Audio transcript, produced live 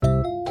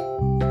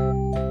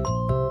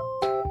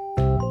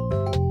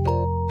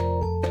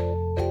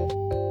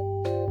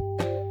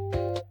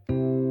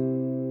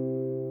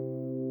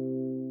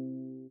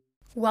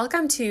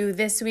Welcome to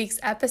this week's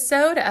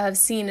episode of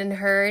Seen and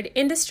Heard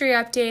Industry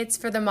Updates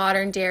for the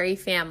Modern Dairy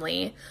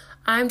Family.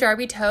 I'm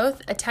Darby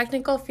Toth, a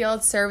technical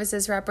field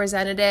services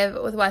representative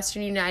with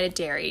Western United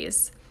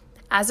Dairies.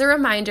 As a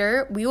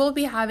reminder, we will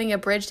be having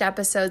abridged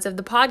episodes of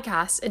the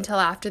podcast until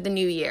after the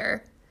new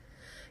year.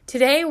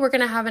 Today, we're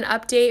going to have an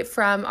update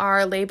from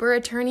our labor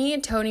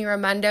attorney, Tony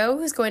Raimondo,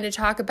 who's going to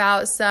talk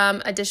about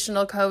some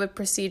additional COVID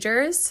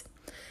procedures.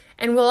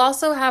 And we'll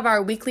also have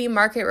our weekly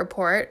market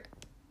report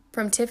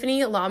from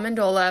Tiffany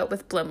LaMandola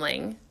with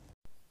Blimling.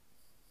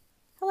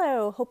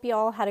 Hello, hope you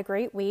all had a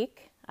great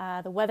week.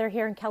 The weather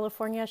here in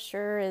California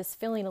sure is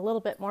feeling a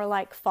little bit more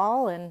like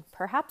fall and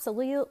perhaps a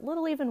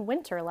little even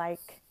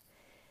winter-like.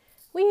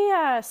 We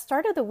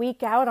started the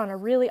week out on a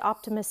really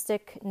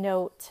optimistic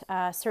note.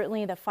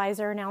 Certainly the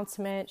Pfizer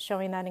announcement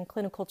showing that in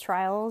clinical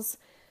trials,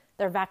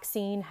 their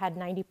vaccine had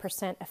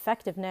 90%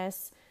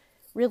 effectiveness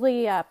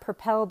really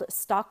propelled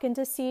stock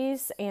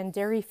indices and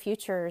dairy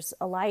futures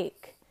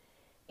alike.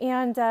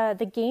 And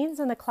the gains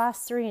in the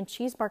Class 3 and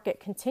cheese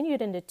market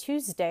continued into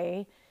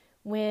Tuesday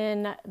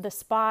when the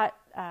spot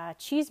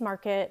cheese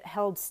market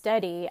held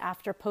steady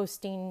after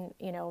posting,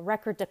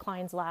 record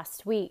declines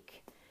last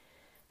week.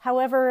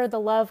 However, the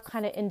love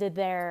kind of ended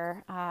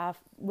there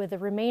with the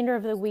remainder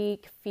of the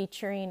week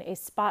featuring a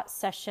spot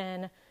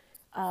session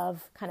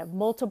of kind of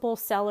multiple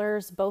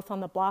sellers, both on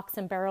the blocks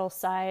and barrel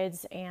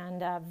sides,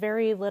 and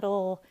very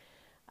little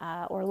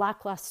or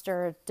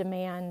lackluster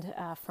demand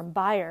from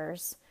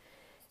buyers.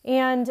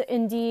 And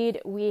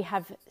indeed, we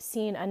have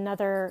seen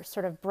another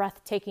sort of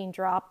breathtaking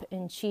drop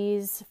in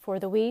cheese for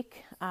the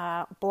week.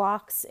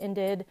 Blocks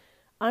ended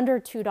under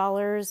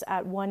 $2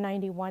 at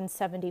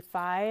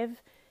 $191.75,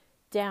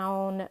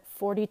 down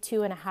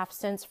 42.5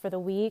 cents for the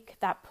week.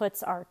 That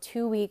puts our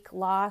 2-week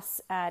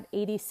loss at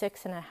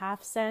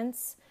 86.5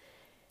 cents.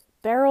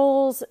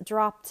 Barrels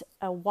dropped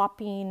a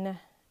whopping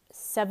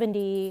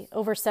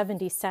over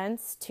 70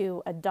 cents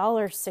to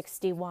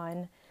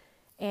 $1.61.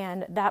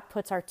 And that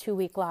puts our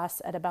 2-week loss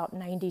at about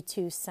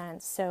 92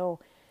 cents. So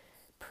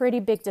pretty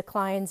big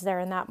declines there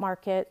in that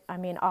market. I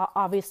mean,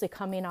 obviously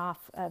coming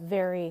off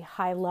very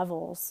high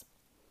levels.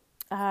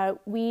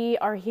 We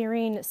are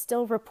hearing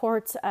still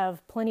reports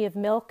of plenty of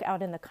milk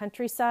out in the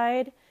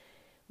countryside.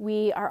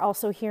 We are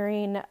also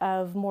hearing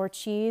of more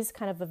cheese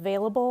kind of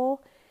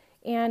available.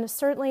 And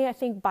certainly I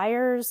think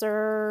buyers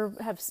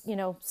have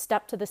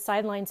stepped to the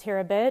sidelines here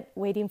a bit,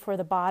 waiting for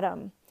the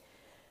bottom.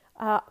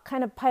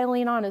 Kind of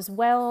piling on as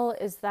well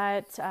is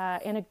that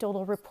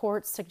anecdotal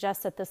reports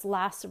suggest that this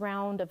last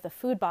round of the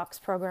food box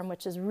program,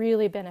 which has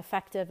really been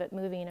effective at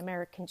moving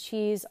American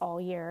cheese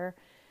all year,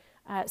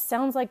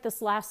 sounds like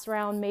this last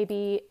round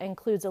maybe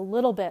includes a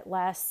little bit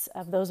less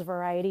of those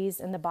varieties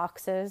in the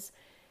boxes,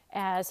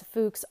 as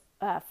folks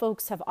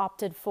have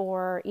opted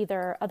for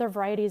either other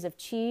varieties of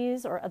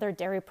cheese or other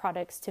dairy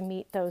products to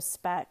meet those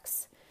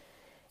specs.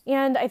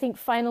 And I think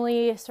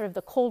finally, sort of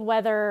the cold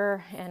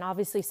weather and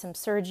obviously some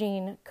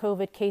surging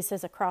COVID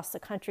cases across the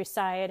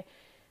countryside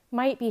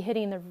might be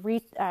hitting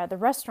the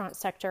restaurant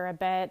sector a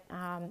bit,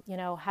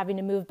 having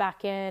to move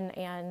back in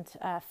and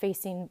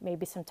facing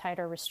maybe some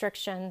tighter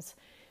restrictions.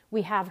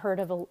 We have heard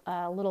of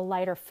a little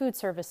lighter food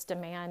service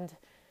demand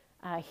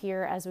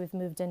here as we've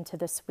moved into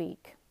this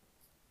week.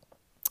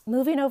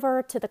 Moving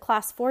over to the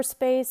Class 4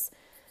 space,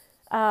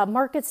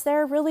 markets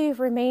there really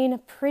remain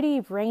pretty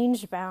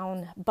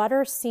range-bound.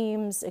 Butter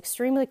seems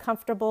extremely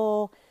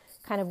comfortable,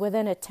 kind of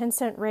within a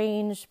 10-cent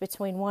range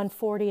between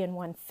 $1.40 and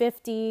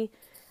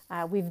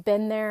 $1.50. We've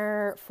been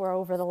there for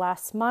over the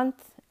last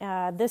month.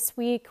 This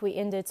week, we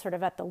ended sort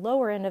of at the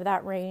lower end of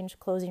that range,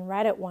 closing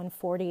right at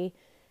 $1.40,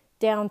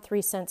 down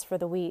 3 cents for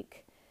the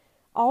week.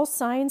 All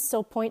signs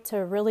still point to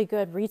a really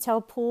good retail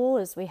pool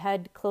as we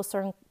head closer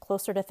and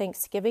closer to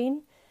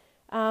Thanksgiving.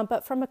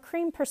 But from a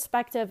cream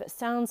perspective, it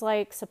sounds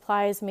like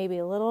supplies may be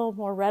a little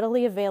more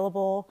readily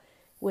available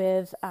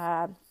with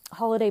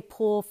holiday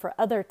pool for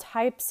other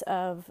types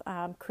of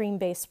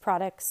cream-based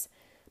products,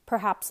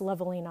 perhaps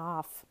leveling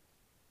off.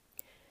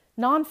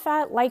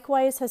 Non-fat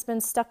likewise has been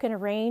stuck in a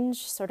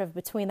range sort of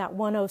between that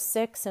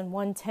 106 and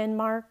 110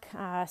 mark,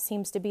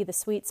 seems to be the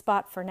sweet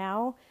spot for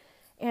now.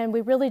 And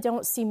we really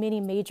don't see many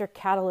major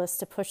catalysts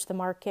to push the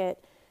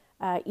market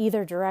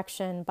either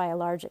direction by a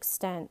large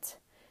extent.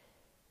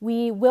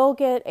 We will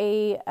get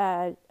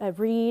a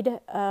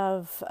read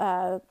of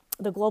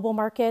the global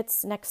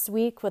markets next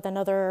week with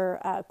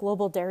another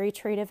global dairy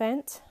trade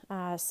event.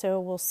 So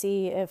we'll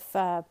see if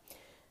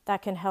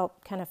that can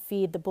help kind of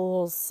feed the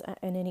bulls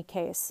in any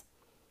case.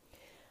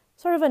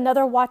 Sort of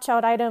another watch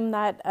out item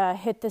that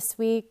hit this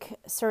week,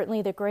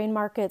 certainly the grain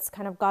markets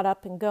kind of got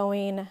up and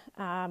going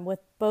with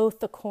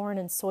both the corn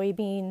and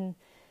soybean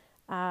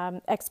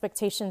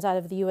expectations out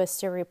of the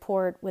USDA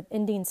report, with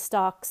ending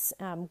stocks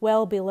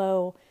well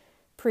below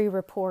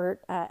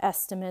pre-report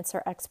estimates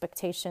or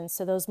expectations.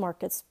 So those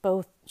markets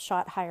both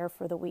shot higher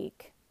for the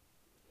week.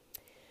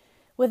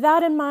 With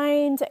that in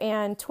mind,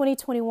 and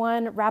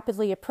 2021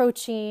 rapidly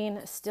approaching,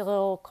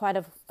 still quite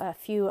a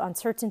few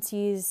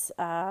uncertainties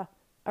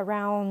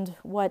around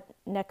what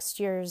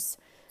next year's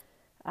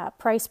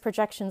price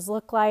projections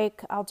look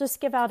like. I'll just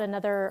give out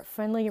another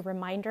friendly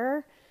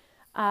reminder.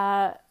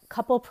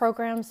 Couple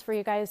programs for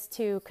you guys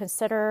to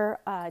consider.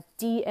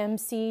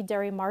 DMC,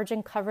 dairy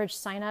margin coverage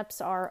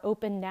signups, are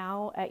open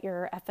now at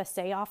your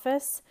FSA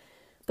office.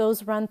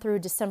 Those run through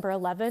December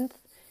 11th.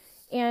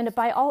 And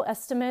by all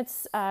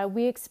estimates,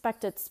 we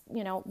expect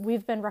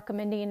we've been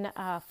recommending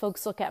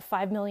folks look at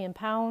 5 million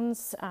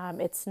pounds.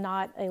 It's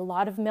not a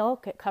lot of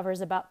milk. It covers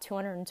about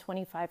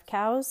 225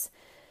 cows.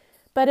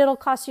 But it'll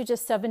cost you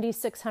just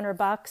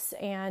 $7,600.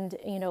 And,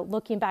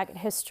 looking back at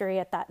history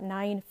at that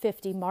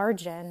 $950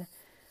 margin,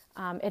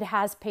 it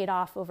has paid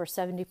off over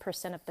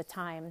 70% of the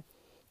time.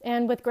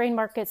 And with grain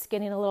markets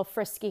getting a little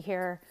frisky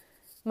here,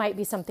 might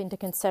be something to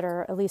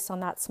consider, at least on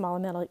that small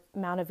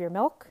amount of your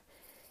milk.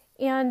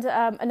 And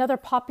another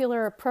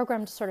popular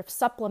program to sort of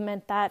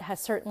supplement that has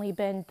certainly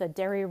been the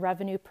Dairy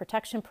Revenue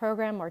Protection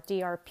Program, or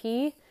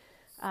DRP,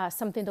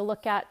 something to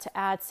look at to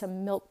add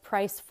some milk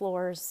price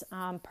floors,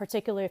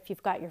 particularly if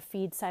you've got your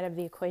feed side of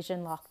the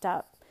equation locked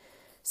up.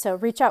 So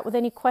reach out with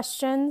any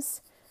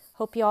questions.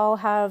 Hope you all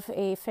have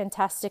a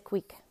fantastic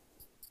week.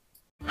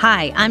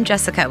 Hi, I'm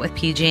Jessica with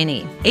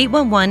PG&E.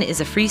 811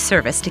 is a free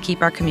service to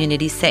keep our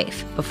communities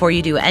safe. Before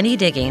you do any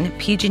digging,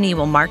 PG&E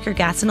will mark your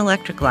gas and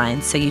electric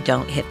lines so you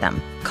don't hit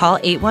them. Call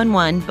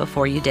 811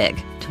 before you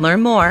dig. To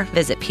learn more,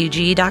 visit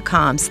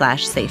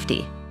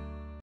pge.com/safety.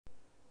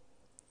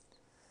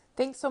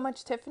 Thanks so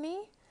much,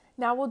 Tiffany.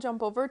 Now we'll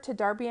jump over to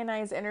Darby and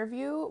I's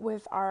interview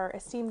with our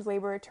esteemed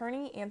labor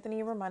attorney,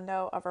 Anthony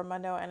Raimondo of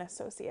Raimondo and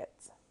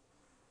Associates.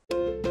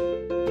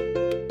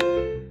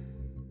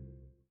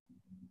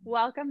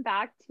 Welcome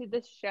back to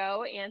the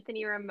show,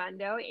 Anthony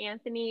Raimondo.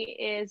 Anthony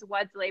is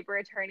WUD's labor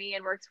attorney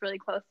and works really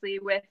closely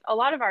with a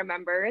lot of our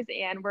members,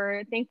 and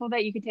we're thankful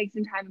that you could take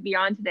some time to be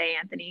on today,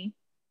 Anthony.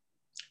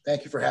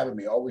 Thank you for having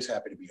me. Always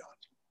happy to be on.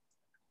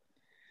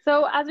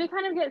 So as we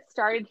kind of get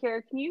started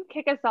here, can you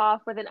kick us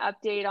off with an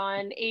update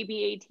on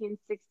AB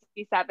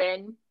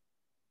 1867?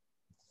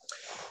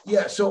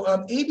 Yeah, so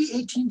AB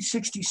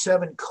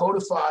 1867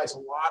 codifies a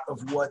lot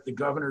of what the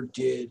governor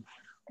did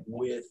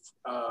with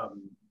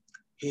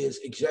his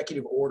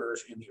executive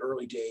orders in the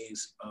early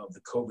days of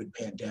the COVID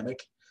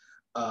pandemic.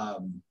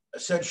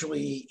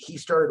 Essentially, he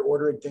started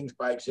ordering things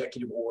by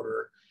executive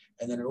order,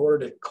 and then in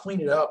order to clean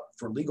it up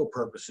for legal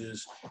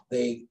purposes,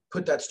 they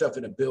put that stuff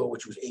in a bill,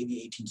 which was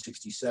AB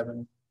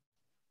 1867,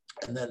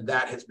 and then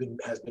that has been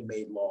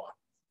made law.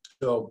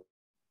 So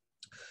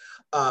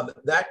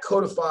that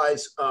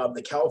codifies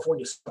the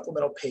California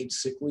supplemental paid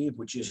sick leave,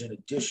 which is in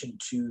addition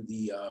to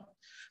the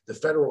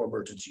federal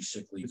emergency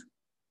sick leave.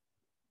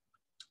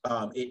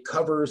 It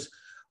covers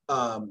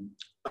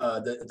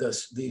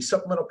the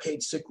supplemental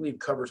paid sick leave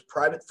covers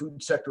private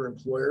food sector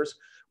employers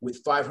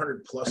with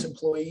 500 plus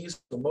employees.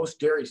 So most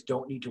dairies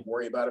don't need to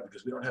worry about it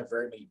because we don't have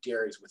very many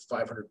dairies with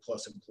 500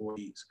 plus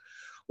employees.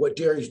 What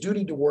dairies do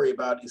need to worry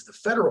about is the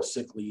federal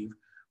sick leave,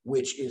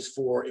 which is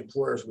for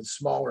employers with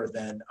smaller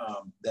than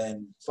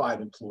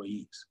 5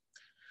 employees.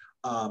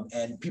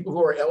 And people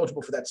who are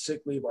eligible for that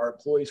sick leave are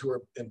employees who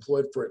are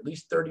employed for at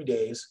least 30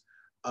 days.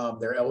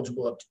 They're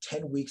eligible up to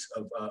 10 weeks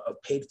of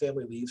paid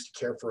family leaves to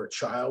care for a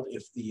child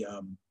if the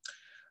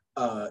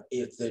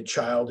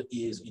child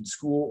is in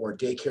school or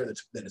daycare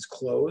that is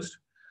closed.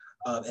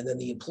 And then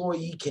the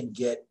employee can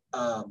get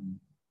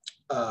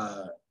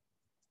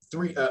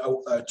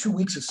 2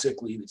 weeks of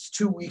sick leave. It's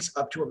 2 weeks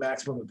up to a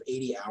maximum of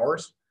 80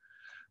 hours.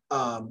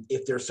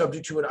 If they're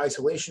subject to an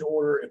isolation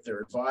order, if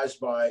they're advised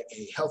by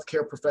a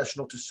healthcare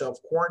professional to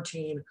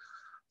self-quarantine,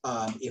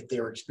 if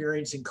they're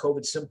experiencing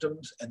COVID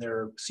symptoms and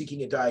they're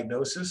seeking a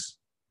diagnosis,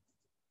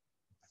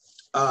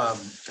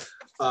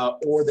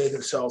 or they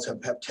themselves have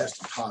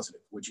tested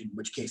positive, in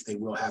which case they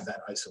will have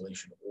that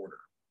isolation order.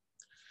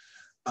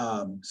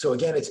 So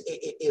again,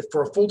 if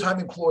for a full-time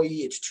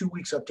employee, it's 2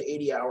 weeks up to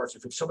 80 hours.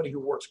 If it's somebody who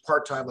works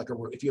part-time,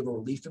 if you have a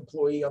relief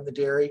employee on the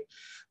dairy,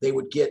 they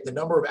would get the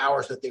number of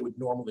hours that they would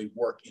normally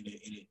work in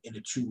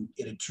a 2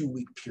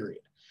 week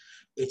period.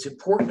 It's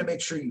important to make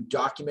sure you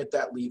document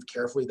that leave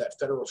carefully, that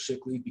federal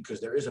sick leave,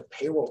 because there is a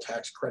payroll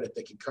tax credit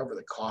that can cover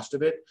the cost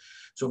of it.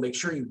 So make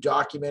sure you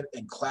document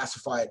and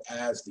classify it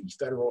as the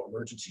federal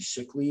emergency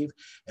sick leave,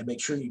 and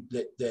make sure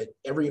that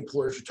every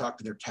employer should talk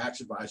to their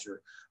tax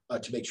advisor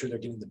to make sure they're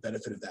getting the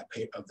benefit of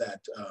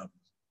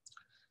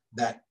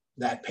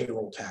that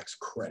payroll tax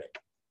credit.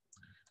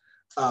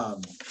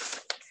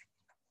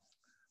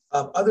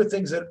 Other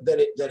things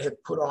that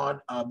have put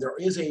on, there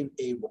is a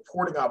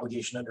reporting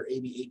obligation under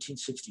AB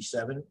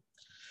 1867.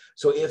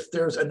 So if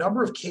there's a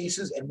number of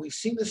cases, and we've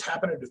seen this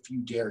happen at a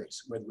few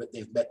dairies where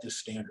they've met this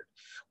standard,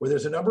 where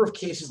there's a number of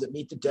cases that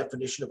meet the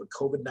definition of a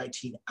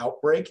COVID-19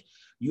 outbreak,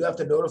 you have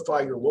to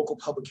notify your local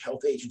public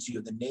health agency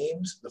of the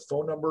names, the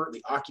phone number,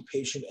 the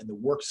occupation, and the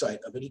work site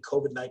of any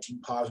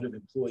COVID-19 positive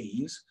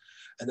employees,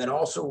 and then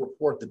also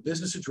report the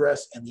business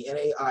address and the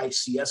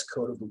NAICS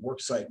code of the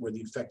work site where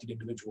the infected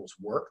individuals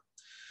work.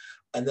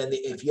 And then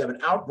if you have an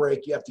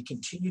outbreak, you have to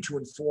continue to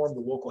inform the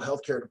local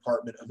healthcare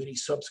department of any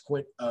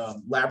subsequent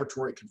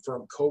laboratory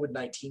confirmed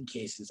COVID-19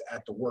 cases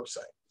at the work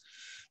site.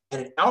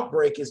 And an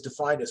outbreak is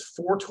defined as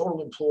 4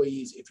 total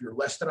employees if you're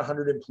less than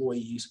 100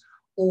 employees,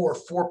 or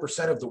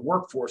 4% of the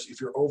workforce if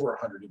you're over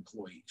 100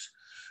 employees.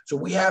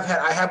 So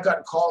I have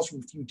gotten calls from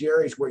a few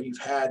dairies where you've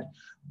had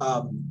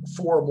 4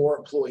 or more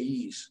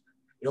employees.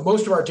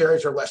 Most of our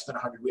dairies are less than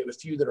 100. We have a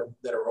few that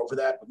are over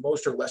that, but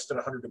most are less than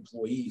 100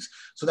 employees.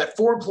 So that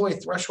 4 employee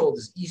threshold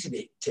is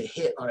easy to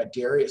hit on a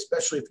dairy,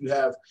 especially if you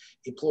have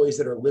employees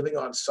that are living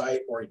on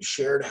site or in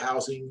shared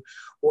housing,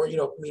 or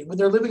when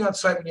they're living on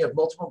site, when you have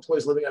multiple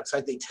employees living on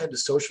site, they tend to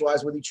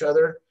socialize with each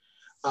other.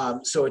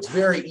 So it's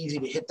very easy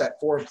to hit that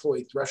 4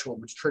 employee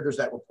threshold, which triggers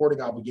that reporting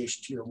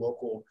obligation to your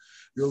local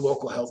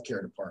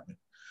healthcare department.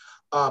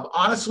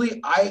 Honestly,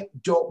 I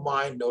don't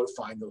mind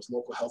notifying those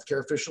local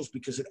healthcare officials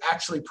because it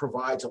actually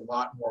provides a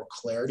lot more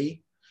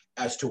clarity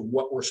as to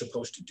what we're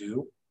supposed to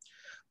do.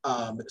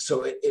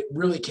 So it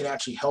really can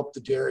actually help the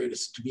dairy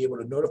to be able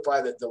to notify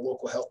the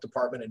local health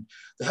department. And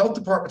the health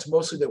departments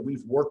mostly that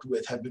we've worked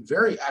with have been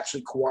very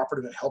actually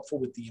cooperative and helpful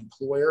with the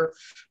employer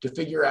to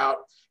figure out,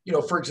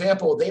 for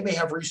example, they may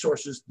have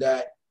resources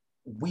that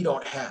we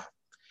don't have.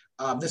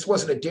 This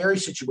wasn't a dairy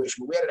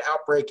situation, but we had an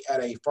outbreak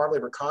at a farm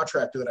labor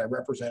contractor that I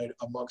represented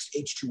amongst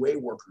H-2A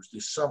workers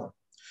this summer.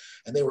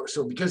 And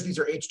so because these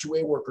are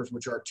H-2A workers,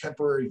 which are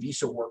temporary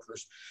visa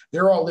workers,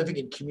 they're all living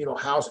in communal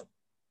housing.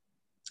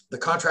 The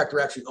contractor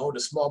actually owned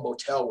a small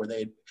motel where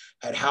they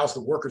had housed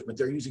the workers, but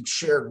they're using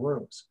shared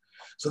rooms.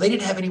 So they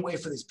didn't have any way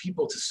for these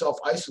people to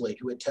self-isolate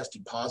who had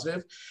tested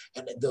positive.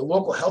 And the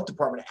local health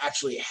department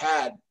actually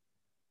had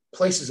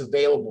places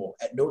available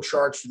at no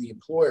charge to the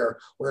employer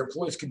where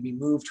employees can be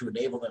moved to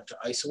enable them to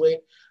isolate.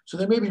 So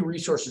there may be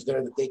resources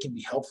there that they can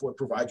be helpful and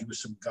provide you with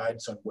some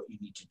guidance on what you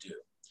need to do.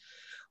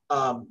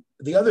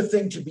 The other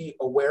thing to be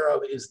aware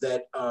of is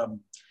that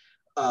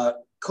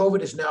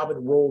COVID has now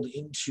been rolled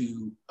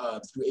into,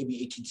 through AB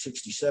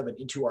 1867,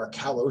 into our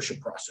Cal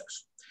OSHA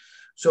process.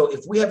 So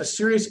if we have a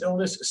serious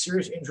illness, a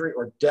serious injury,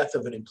 or death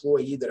of an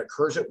employee that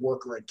occurs at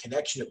work or in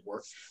connection at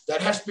work, that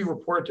has to be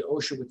reported to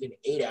OSHA within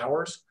 8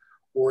 hours,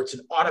 or it's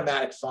an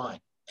automatic fine.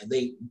 And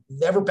they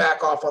never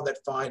back off on that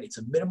fine. It's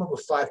a minimum of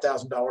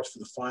 $5,000 for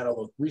the fine,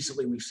 although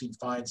recently we've seen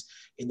fines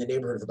in the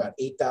neighborhood of about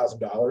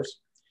 $8,000.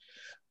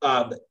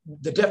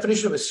 The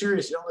definition of a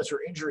serious illness or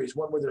injury is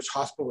one where there's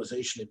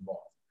hospitalization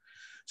involved.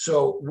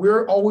 So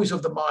we're always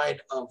of the mind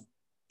of,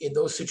 in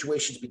those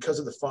situations, because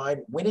of the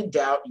fine, when in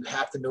doubt, you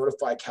have to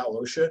notify Cal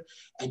OSHA,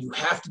 and you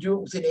have to do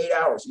it within 8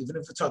 hours, even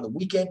if it's on the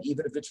weekend,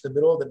 even if it's the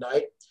middle of the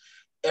night.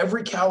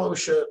 Every Cal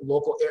OSHA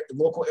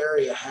local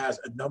area has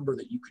a number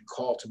that you can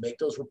call to make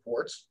those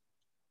reports.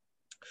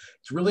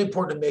 It's really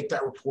important to make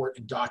that report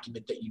and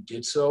document that you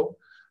did so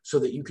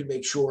that you can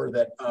make sure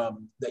that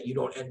that you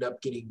don't end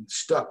up getting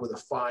stuck with a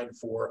fine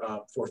for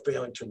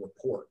failing to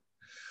report.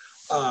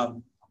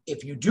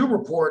 If you do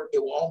report,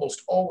 it will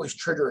almost always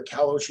trigger a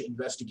Cal OSHA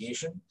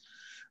investigation.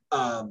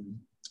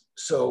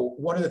 So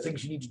one of the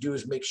things you need to do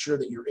is make sure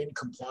that you're in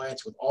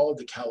compliance with all of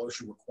the Cal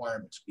OSHA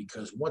requirements,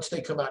 because once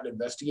they come out and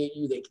investigate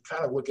you, they can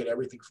kind of look at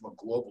everything from a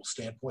global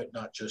standpoint,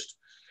 not just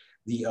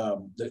the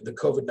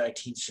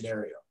COVID-19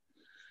 scenario.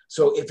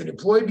 So if an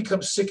employee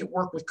becomes sick at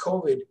work with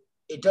COVID,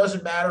 it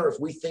doesn't matter if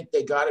we think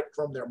they got it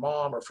from their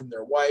mom or from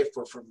their wife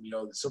or from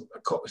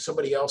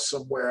somebody else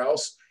somewhere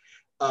else.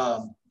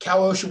 Cal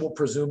OSHA will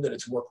presume that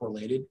it's work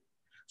related.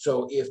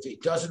 So if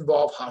it does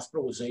involve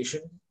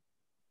hospitalization,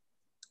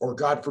 or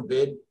God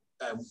forbid,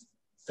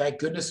 thank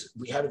goodness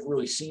we haven't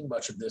really seen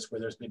much of this where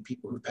there's been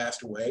people who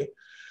passed away.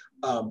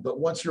 But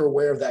once you're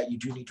aware of that, you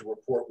do need to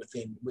report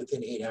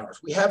within 8 hours.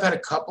 We have had a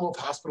couple of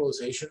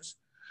hospitalizations,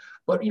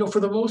 but for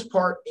the most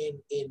part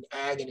in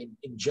ag and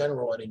in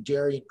general, and in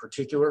dairy in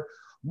particular,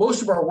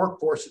 most of our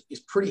workforce is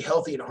pretty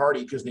healthy and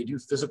hardy because they do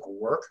physical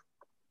work.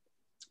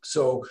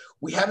 So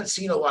we haven't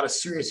seen a lot of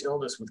serious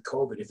illness with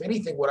COVID. If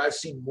anything, what I've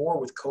seen more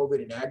with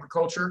COVID in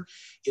agriculture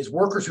is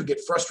workers who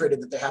get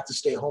frustrated that they have to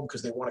stay home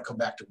because they want to come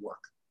back to work.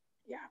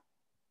 Yeah.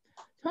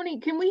 Tony,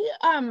 can we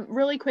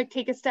really quick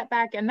take a step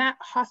back, and that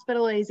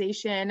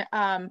hospitalization,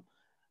 can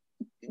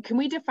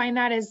we define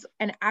that as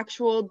an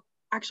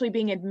actually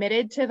being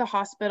admitted to the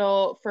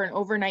hospital for an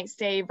overnight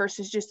stay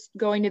versus just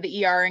going to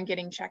the ER and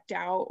getting checked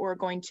out or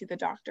going to the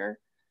doctor?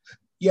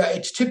 Yeah,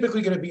 it's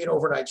typically going to be an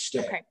overnight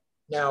stay. Okay.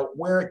 Now,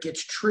 where it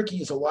gets tricky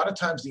is a lot of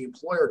times the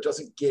employer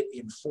doesn't get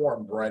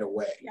informed right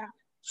away. Yeah.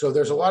 So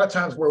there's a lot of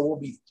times where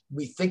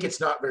we think it's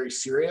not very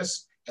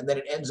serious, and then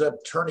it ends up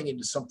turning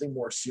into something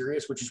more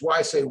serious, which is why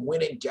I say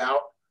when in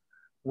doubt,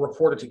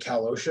 report it to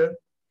Cal OSHA,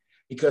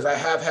 because I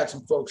have had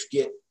some folks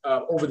get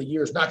over the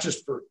years, not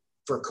just for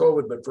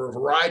COVID, but for a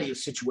variety of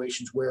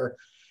situations where,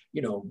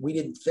 we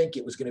didn't think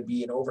it was going to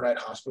be an overnight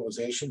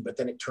hospitalization, but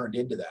then it turned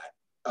into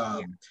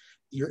that.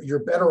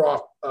 You're better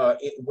off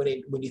when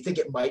you think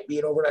it might be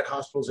an overnight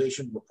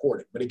hospitalization,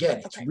 report it. But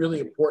again, it's really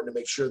important to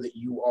make sure that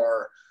you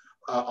are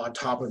on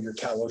top of your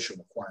Cal OSHA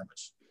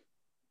requirements.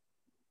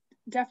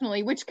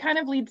 Definitely, which kind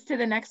of leads to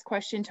the next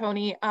question,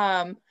 Tony.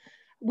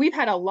 We've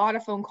had a lot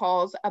of phone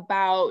calls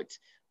about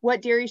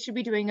what dairy should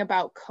be doing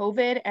about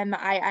COVID and the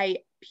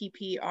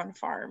IIPP on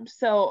farms.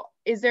 So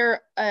is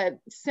there a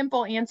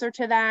simple answer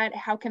to that?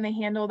 How can they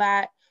handle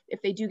that?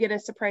 if they do get a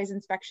surprise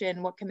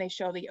inspection, what can they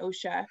show the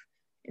OSHA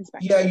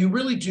inspection? Yeah, you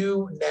really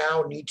do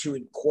now need to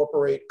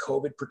incorporate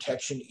COVID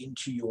protection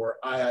into your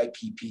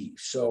IIPP.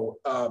 So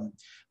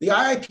the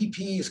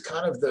IIPP is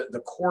kind of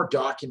the core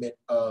document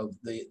of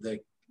the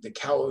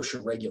Cal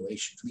OSHA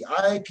regulations. The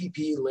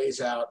IIPP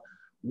lays out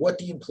what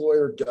the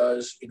employer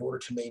does in order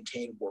to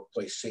maintain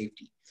workplace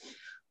safety.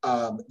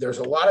 There's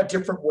a lot of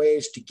different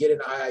ways to get an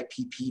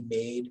IIPP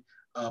made.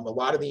 A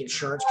lot of the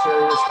insurance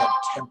carriers have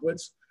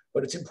templates,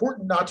 but it's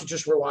important not to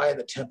just rely on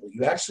the template.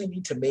 You actually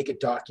need to make a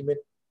document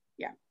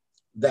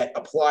that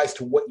applies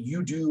to what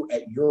you do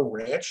at your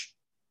ranch.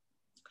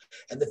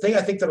 And the thing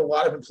I think that a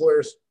lot of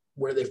employers,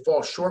 where they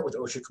fall short with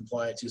OSHA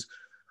compliance, is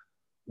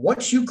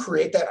once you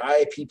create that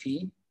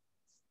IIPP,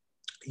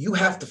 you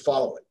have to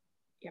follow it.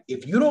 Yep.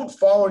 If you don't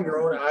follow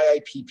your own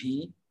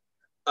IIPP,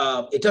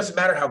 it doesn't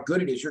matter how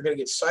good it is, you're going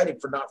to get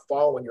cited for not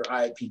following your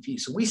IIPP.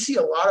 So we see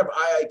a lot of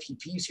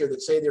IIPPs here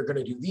that say they're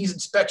going to do these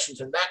inspections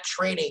and that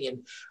training and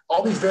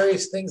all these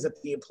various things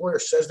that the employer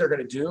says they're going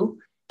to do,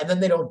 and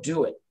then they don't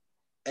do it.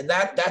 And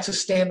that's a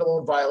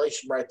standalone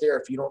violation right there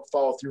if you don't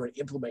follow through and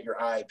implement your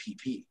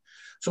IIPP.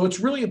 So it's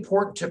really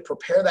important to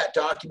prepare that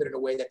document in a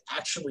way that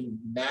actually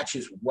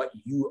matches what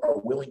you are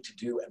willing to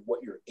do and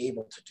what you're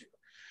able to do.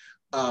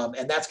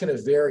 And that's going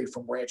to vary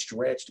from ranch to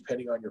ranch,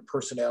 depending on your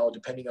personnel,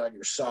 depending on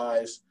your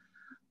size.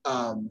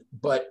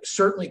 But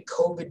certainly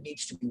COVID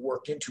needs to be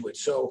worked into it.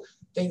 So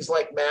things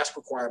like mask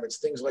requirements,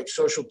 things like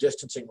social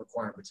distancing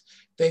requirements,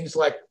 things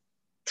like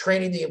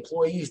training the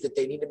employees that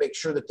they need to make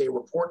sure that they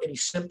report any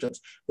symptoms,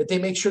 that they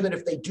make sure that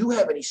if they do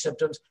have any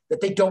symptoms, that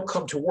they don't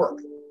come to work.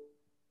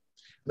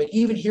 I mean,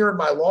 even here in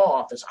my law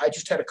office, I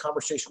just had a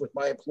conversation with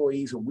my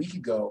employees a week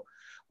ago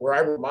where I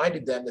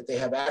reminded them that they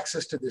have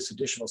access to this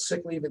additional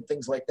sick leave and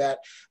things like that.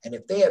 And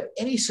if they have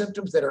any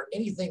symptoms that are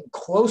anything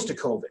close to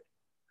COVID,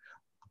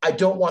 I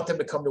don't want them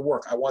to come to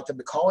work. I want them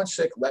to call in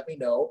sick, let me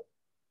know.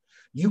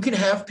 You can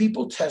have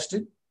people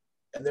tested,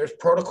 and there's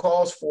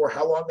protocols for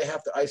how long they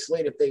have to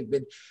isolate if they've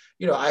been,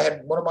 I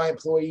had one of my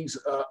employees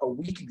a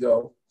week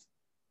ago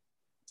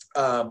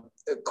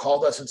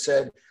called us and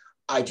said,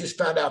 I just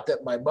found out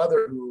that my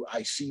mother, who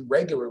I see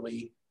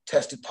regularly,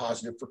 tested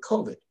positive for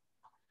COVID.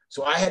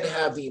 So I had to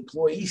have the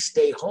employee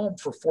stay home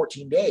for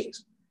 14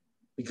 days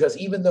because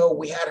even though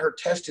we had her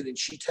tested and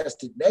she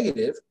tested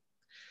negative,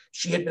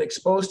 she had been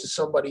exposed to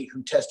somebody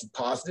who tested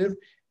positive.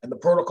 And the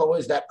protocol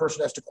is that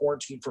person has to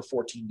quarantine for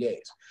 14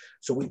 days.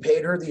 So we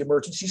paid her the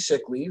emergency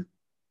sick leave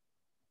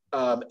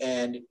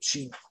and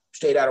she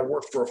stayed out of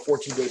work for a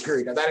 14-day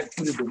period. Now that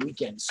included the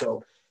weekend,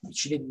 so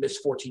she didn't miss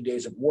 14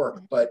 days of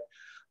work. But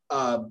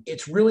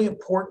it's really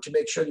important to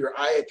make sure that your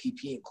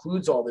IIPP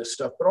includes all this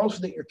stuff, but also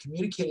that you're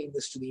communicating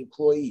this to the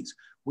employees.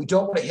 We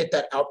don't want to hit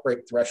that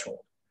outbreak threshold.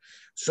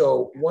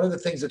 So one of the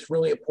things that's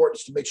really important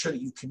is to make sure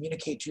that you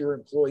communicate to your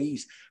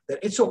employees that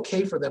it's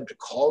okay for them to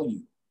call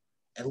you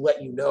and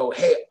let you know,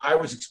 hey, I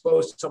was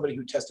exposed to somebody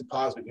who tested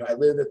positive. I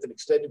live with an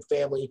extended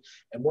family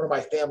and one of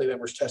my family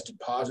members tested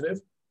positive.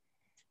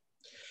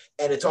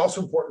 And it's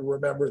also important to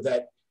remember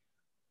that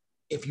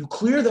if you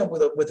clear them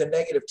with a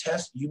negative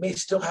test, you may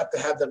still have to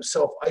have them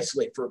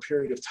self-isolate for a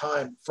period of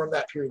time from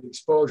that period of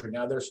exposure.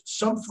 Now, there's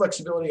some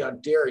flexibility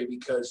on dairy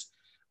because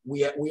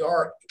we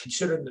are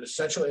considered an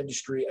essential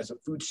industry as a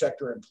food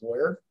sector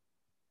employer.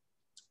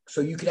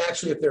 So you can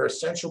actually, if they're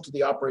essential to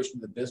the operation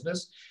of the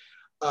business,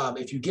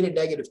 if you get a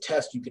negative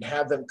test, you can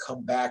have them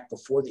come back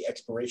before the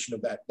expiration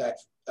of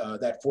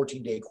that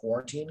 14-day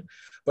quarantine.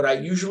 But I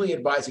usually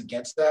advise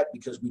against that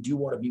because we do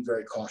want to be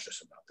very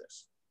cautious about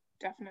this.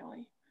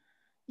 Definitely.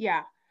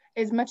 Yeah,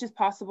 as much as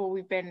possible,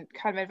 we've been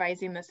kind of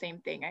advising the same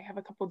thing. I have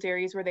a couple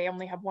dairies where they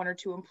only have 1 or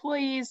 2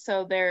 employees,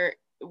 so they're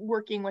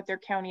working with their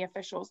county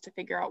officials to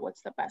figure out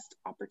what's the best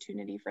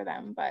opportunity for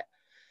them.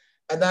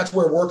 And that's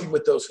where working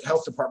with those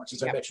health departments,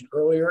 as I mentioned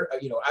earlier,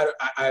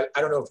 I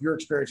don't know if your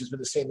experience has been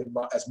the same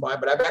as mine,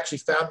 but I've actually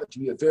found them to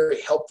be a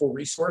very helpful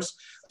resource,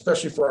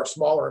 especially for our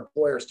smaller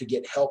employers to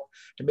get help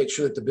to make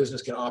sure that the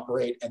business can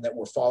operate and that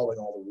we're following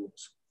all the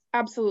rules.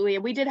 Absolutely.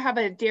 We did have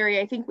a dairy,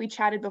 I think we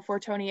chatted before,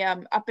 Tony,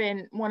 up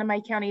in one of my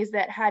counties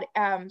that had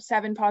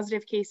 7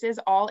 positive cases,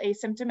 all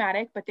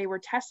asymptomatic, but they were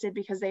tested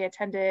because they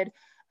attended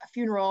a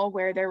funeral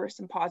where there were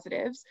some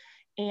positives.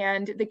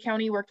 And the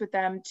county worked with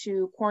them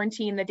to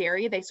quarantine the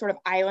dairy. They sort of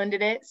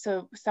islanded it.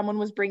 So someone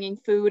was bringing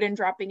food and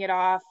dropping it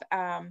off.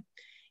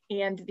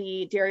 And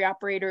the dairy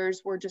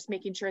operators were just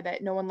making sure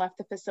that no one left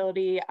the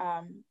facility,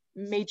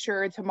 made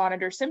sure to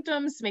monitor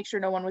symptoms, make sure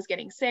no one was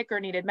getting sick or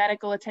needed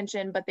medical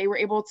attention, but they were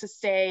able to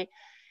stay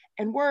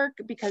and work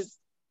because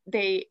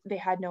they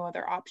had no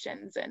other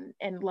options.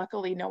 And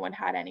luckily no one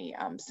had any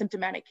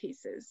symptomatic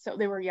cases. So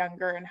they were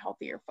younger and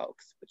healthier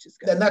folks, which is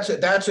good. And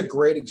that's a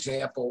great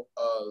example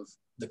of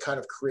the kind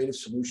of creative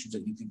solutions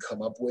that you can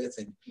come up with.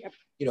 And,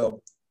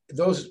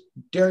 those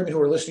dairymen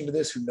who are listening to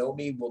this, who know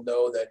me, will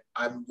know that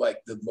I'm like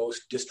the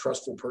most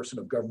distrustful person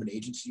of government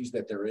agencies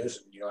that there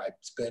is. And, I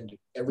spend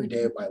every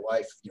day of my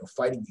life,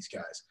 fighting these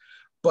guys.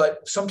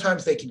 but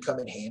sometimes they can come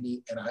in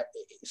handy. And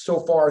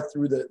so far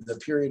through the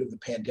period of the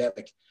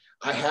pandemic,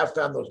 I have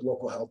found those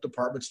local health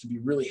departments to be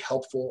really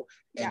helpful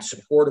and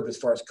supportive as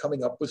far as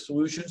coming up with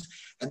solutions.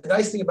 And the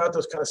nice thing about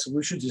those kind of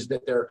solutions is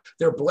that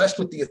they're blessed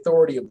with the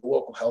authority of the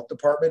local health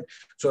department.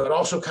 So it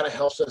also kind of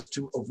helps us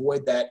to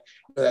avoid that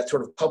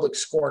sort of public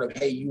scorn of,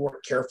 hey, you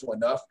weren't careful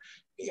enough.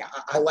 Yeah,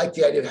 I like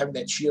the idea of having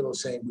that shield of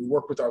saying we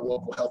work with our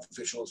local health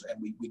officials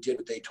and we did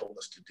what they told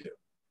us to do.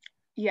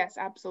 Yes,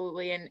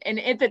 absolutely. And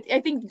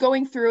I think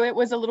going through it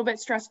was a little bit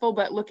stressful,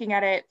 but looking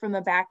at it from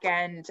the back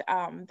end,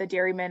 the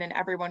dairymen and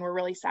everyone were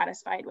really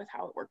satisfied with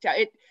how it worked out.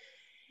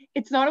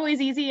 It's not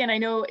always easy. And I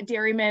know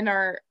dairymen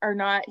are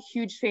not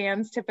huge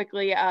fans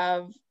typically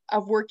of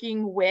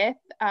working with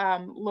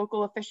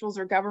local officials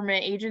or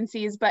government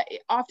agencies, but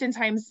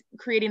oftentimes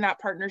creating that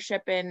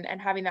partnership and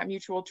having that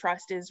mutual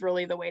trust is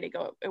really the way to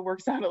go. It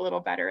works out a little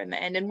better in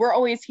the end. And we're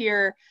always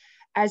here,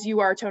 as you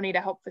are, Tony, to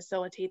help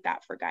facilitate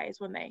that for guys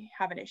when they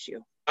have an issue.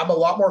 I'm a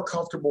lot more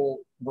comfortable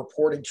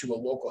reporting to a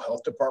local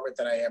health department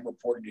than I am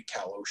reporting to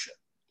Cal OSHA.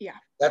 Yeah.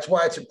 That's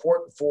why it's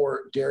important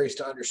for dairies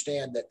to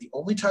understand that the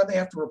only time they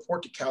have to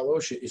report to Cal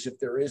OSHA is if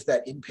there is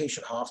that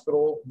inpatient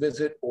hospital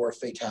visit or a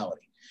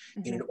fatality.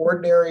 Mm-hmm. In an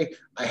ordinary,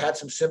 I had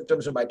some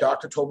symptoms and my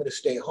doctor told me to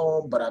stay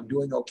home, but I'm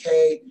doing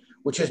okay,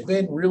 which has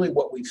been really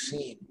what we've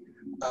seen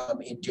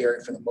in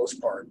dairy for the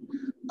most part.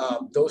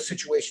 Those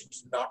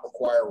situations do not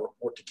require a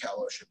report to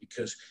Cal OSHA,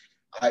 because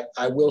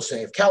I will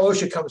say if Cal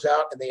OSHA comes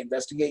out and they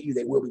investigate you,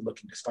 they will be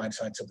looking to find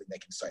something they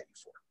can cite you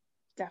for.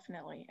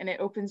 Definitely. And it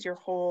opens your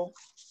whole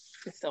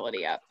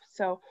facility up.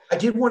 So I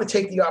did want to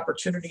take the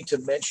opportunity to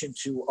mention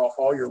to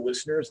all your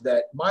listeners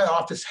that my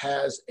office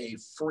has a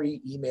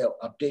free email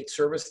update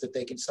service that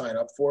they can sign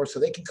up for. So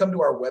they can come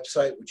to our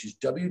website, which is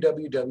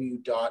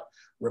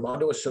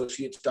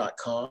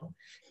www.raimondoassociates.com.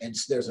 And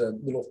there's a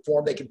little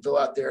form they can fill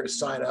out there to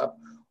sign up,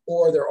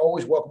 or they're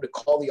always welcome to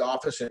call the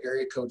office at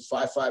area code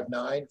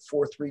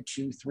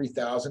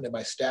 559-432-3000. And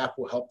my staff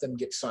will help them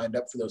get signed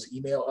up for those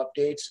email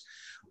updates.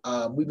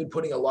 We've been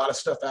putting a lot of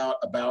stuff out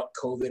about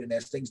COVID, and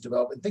as things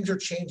develop, and things are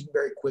changing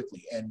very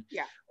quickly. And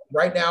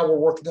right now we're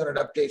working on an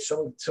update.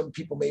 Some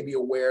people may be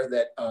aware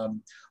that a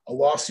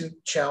lawsuit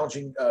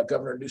challenging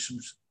Governor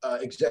Newsom's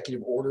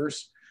executive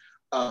orders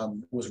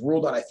was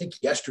ruled on, I think,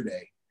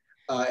 yesterday.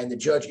 And the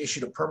judge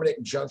issued a permanent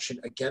injunction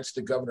against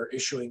the governor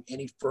issuing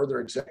any further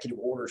executive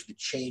orders that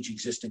change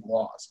existing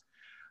laws.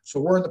 So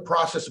we're in the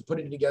process of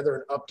putting together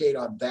an update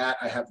on that.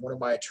 I have one of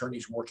my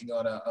attorneys working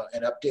on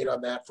an update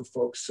on that for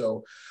folks.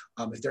 So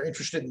if they're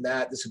interested in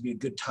that, this would be a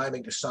good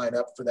timing to sign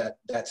up for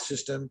that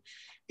system.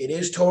 It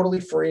is totally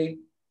free.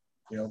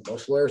 You know,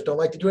 most lawyers don't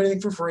like to do anything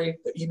for free.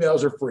 The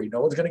emails are free. No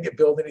one's going to get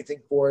billed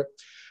anything for it.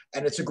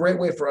 And it's a great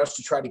way for us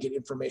to try to get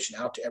information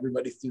out to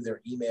everybody through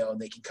their email,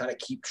 and they can kind of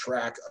keep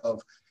track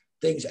of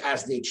things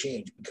as they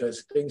change,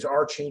 because things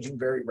are changing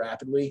very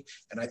rapidly.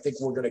 And I think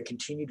we're going to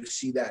continue to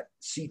see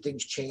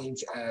things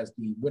change as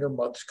the winter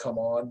months come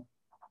on.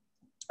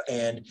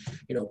 And,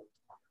 you know,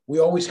 we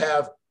always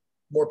have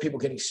more people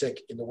getting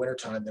sick in the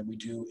wintertime than we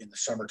do in the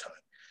summertime.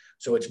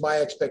 So it's my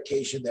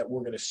expectation that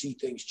we're going to see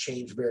things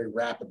change very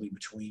rapidly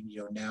between,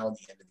 you know, now and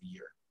the end of the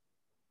year.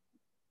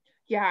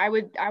 Yeah, I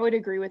would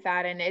agree with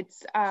that. And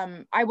it's,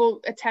 I will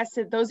attest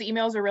that those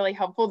emails are really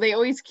helpful. They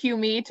always cue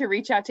me to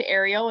reach out to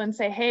Ariel and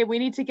say, hey, we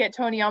need to get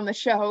Tony on the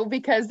show,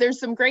 because there's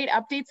some great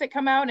updates that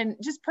come out and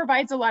just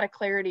provides a lot of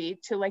clarity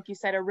to, like you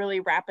said, a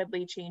really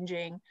rapidly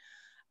changing,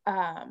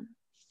 the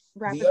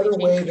other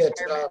way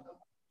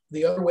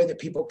that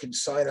people can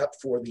sign up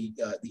for the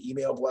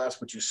email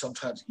blast, which is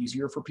sometimes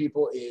easier for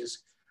people,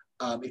 is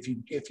if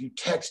you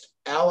text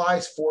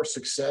Allies for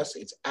Success,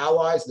 it's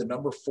Allies, the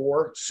number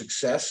 4,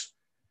 success,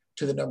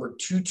 to the number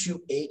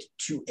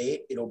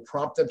 22828. It'll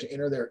prompt them to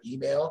enter their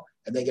email,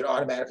 and they get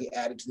automatically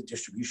added to the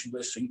distribution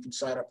list, so you can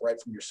sign up right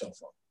from your cell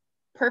phone.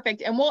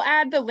 Perfect. And we'll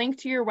add the link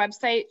to your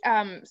website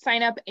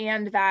sign up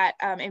and that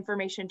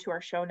information to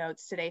our show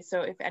notes today.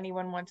 So if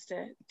anyone wants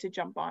to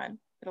jump on,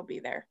 it'll be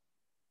there.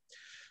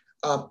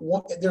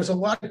 There's a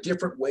lot of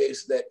different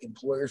ways that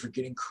employers are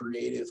getting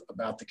creative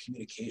about the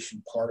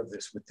communication part of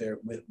this with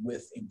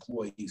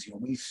employees. You know,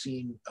 we've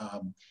seen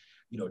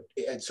you know,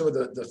 at some of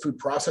the food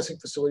processing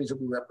facilities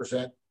that we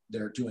represent,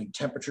 they're doing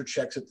temperature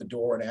checks at the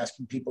door and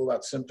asking people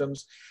about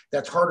symptoms.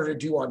 That's harder to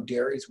do on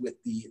dairies with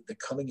the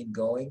coming and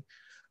going.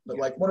 But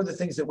like one of the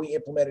things that we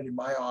implemented in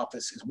my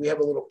office is we have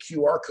a little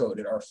QR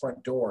code at our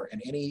front door,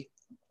 and any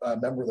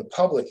member of the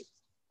public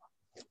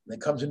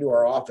that comes into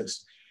our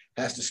office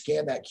has to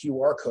scan that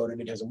QR code, and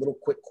it has a little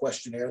quick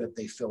questionnaire that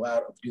they fill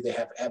out of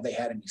have they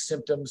had any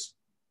symptoms.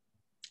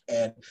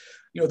 And,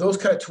 you know, those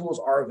kind of tools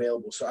are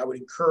available. So I would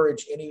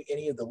encourage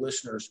any of the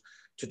listeners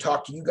to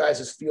talk to you guys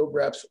as field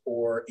reps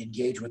or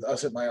engage with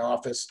us at my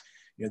office.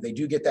 You know, they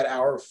do get that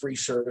hour of free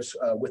service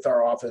with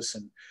our office,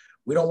 and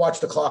we don't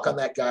watch the clock on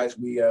that, guys.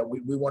 We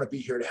want to be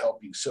here to help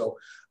you. So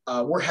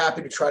we're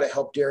happy to try to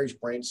help dairies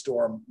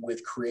brainstorm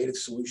with creative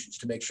solutions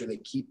to make sure they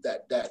keep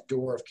that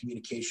door of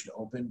communication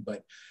open.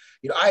 But,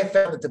 you know, I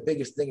found that the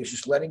biggest thing is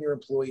just letting your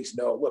employees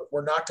know, look,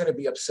 we're not going to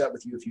be upset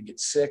with you if you get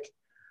sick.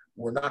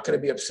 We're not going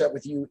to be upset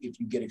with you if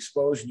you get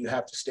exposed and you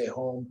have to stay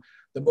home.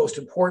 The most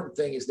important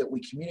thing is that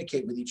we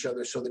communicate with each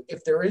other so that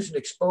if there is an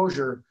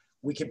exposure,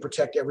 we can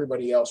protect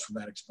everybody else from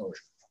that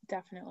exposure.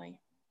 Definitely.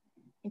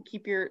 And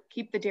keep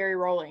the dairy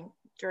rolling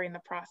during the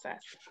process.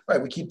 Right.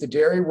 We keep the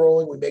dairy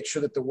rolling. We make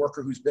sure that the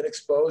worker who's been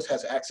exposed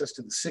has access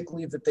to the sick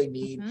leave that they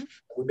need. Mm-hmm.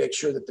 We make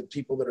sure that the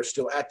people that are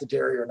still at the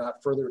dairy are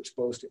not further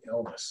exposed to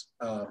illness.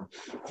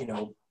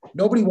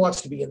 Nobody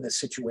wants to be in this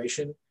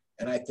situation.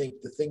 And I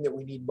think the thing that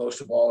we need most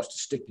of all is to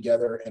stick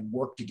together and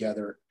work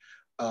together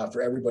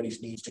for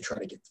everybody's needs to try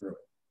to get through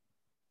it.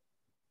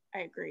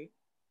 I agree.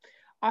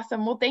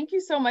 Awesome. Well, thank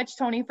you so much,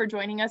 Tony, for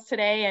joining us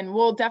today. And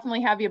we'll definitely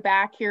have you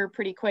back here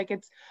pretty quick.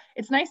 It's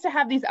nice to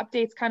have these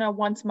updates kind of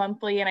once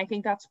monthly. And I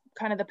think that's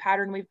kind of the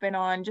pattern we've been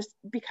on, just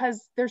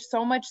because there's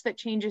so much that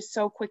changes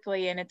so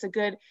quickly. And it's a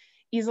good,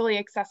 easily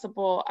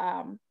accessible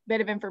bit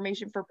of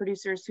information for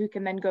producers who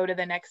can then go to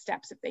the next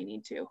steps if they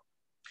need to.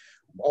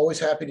 I'm always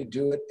happy to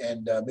do it.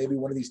 And maybe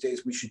one of these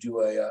days we should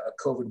do a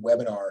COVID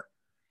webinar.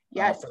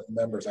 Yes. For the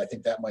members. I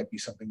think that might be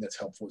something that's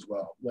helpful as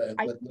well.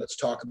 Let's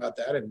talk about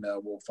that, and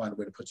we'll find a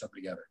way to put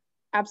something together.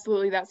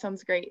 Absolutely. That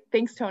sounds great.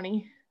 Thanks,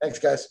 Tony. Thanks,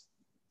 guys.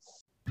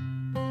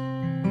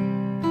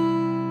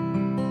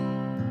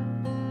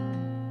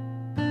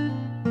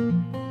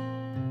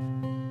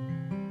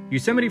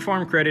 Yosemite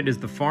Farm Credit is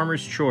the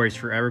farmer's choice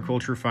for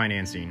agriculture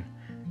financing.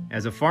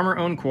 As a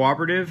farmer-owned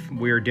cooperative,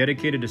 we are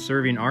dedicated to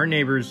serving our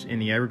neighbors in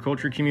the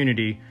agriculture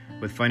community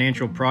with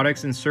financial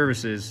products and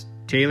services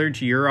tailored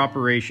to your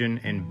operation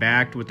and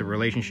backed with the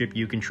relationship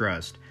you can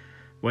trust.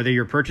 Whether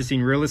you're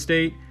purchasing real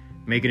estate,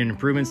 making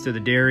improvements to the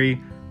dairy,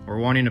 or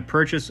wanting to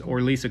purchase or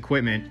lease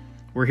equipment,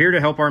 we're here to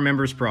help our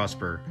members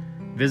prosper.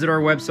 Visit our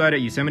website at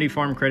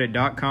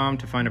YosemiteFarmCredit.com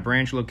to find a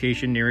branch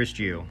location nearest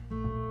you.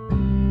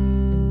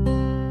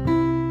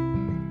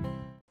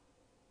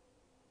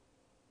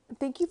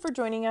 Thank you for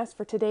joining us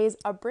for today's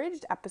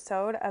abridged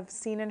episode of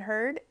Seen and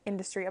Heard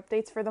Industry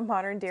Updates for the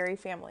Modern Dairy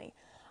Family.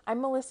 I'm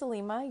Melissa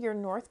Lima, your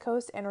North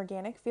Coast and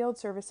Organic Field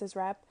Services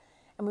rep,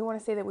 and we want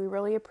to say that we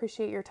really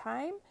appreciate your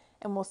time,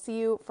 and we'll see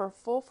you for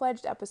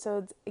full-fledged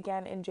episodes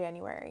again in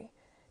January.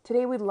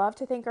 Today, we'd love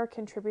to thank our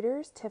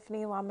contributors,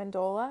 Tiffany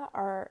LaMendola,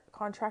 our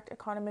contract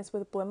economist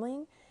with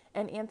Blimling,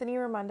 and Anthony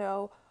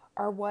Raimondo,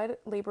 our WUD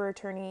labor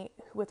attorney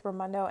with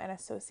Raimondo and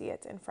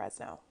Associates in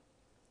Fresno.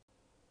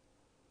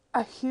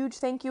 A huge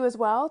thank you as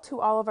well to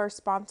all of our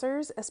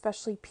sponsors,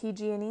 especially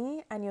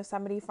PG&E and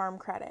Yosemite Farm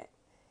Credit.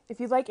 If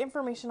you'd like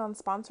information on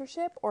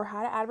sponsorship or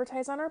how to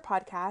advertise on our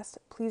podcast,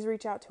 please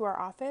reach out to our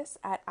office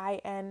at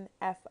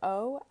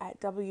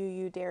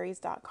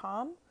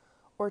info@wudairies.com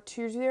or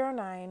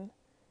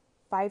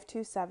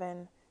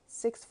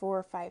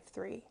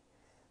 209-527-6453.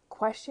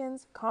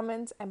 Questions,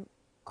 comments, and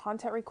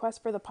content requests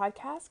for the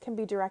podcast can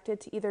be directed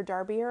to either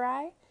Darby or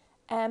I,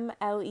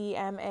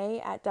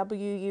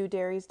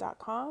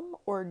 mlema@wudairies.com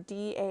or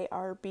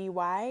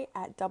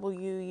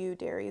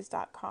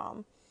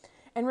darby@wudairies.com.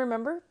 And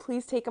remember,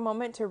 please take a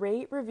moment to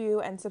rate,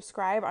 review, and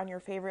subscribe on your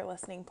favorite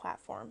listening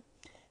platform.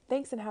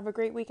 Thanks and have a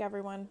great week,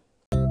 everyone.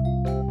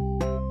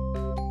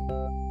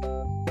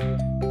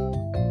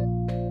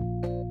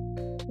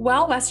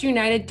 While Western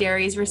United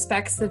Dairies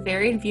respects the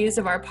varied views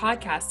of our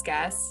podcast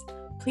guests,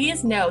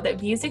 please know that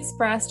views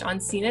expressed on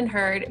Seen and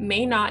Heard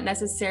may not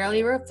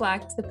necessarily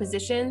reflect the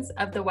positions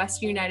of the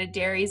Western United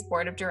Dairies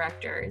Board of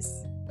Directors.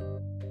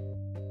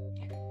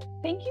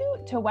 Thank you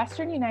to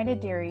Western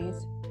United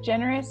Dairies'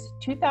 generous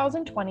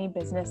 2020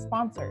 business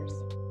sponsors: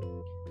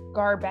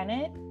 Gar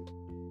Bennett,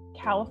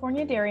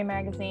 California Dairy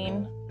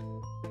Magazine,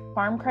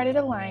 Farm Credit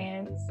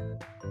Alliance,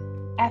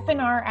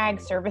 F&R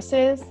Ag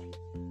Services,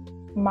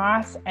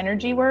 Moss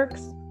Energy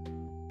Works,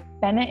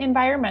 Bennett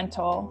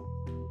Environmental,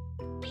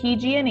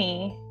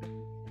 PG&E,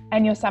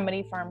 and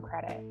Yosemite Farm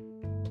Credit.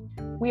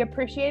 We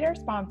appreciate our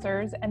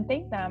sponsors and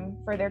thank them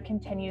for their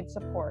continued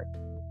support.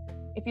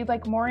 If you'd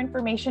like more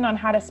information on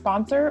how to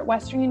sponsor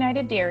Western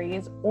United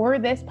Dairies or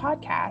this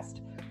podcast,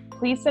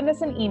 please send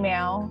us an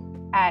email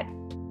at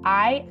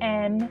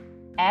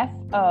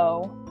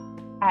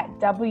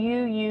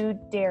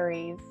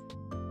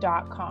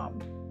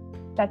info@wudairies.com.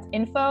 That's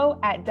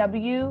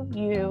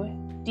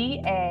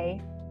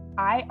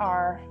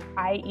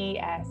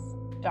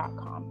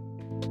info@wudairies.com.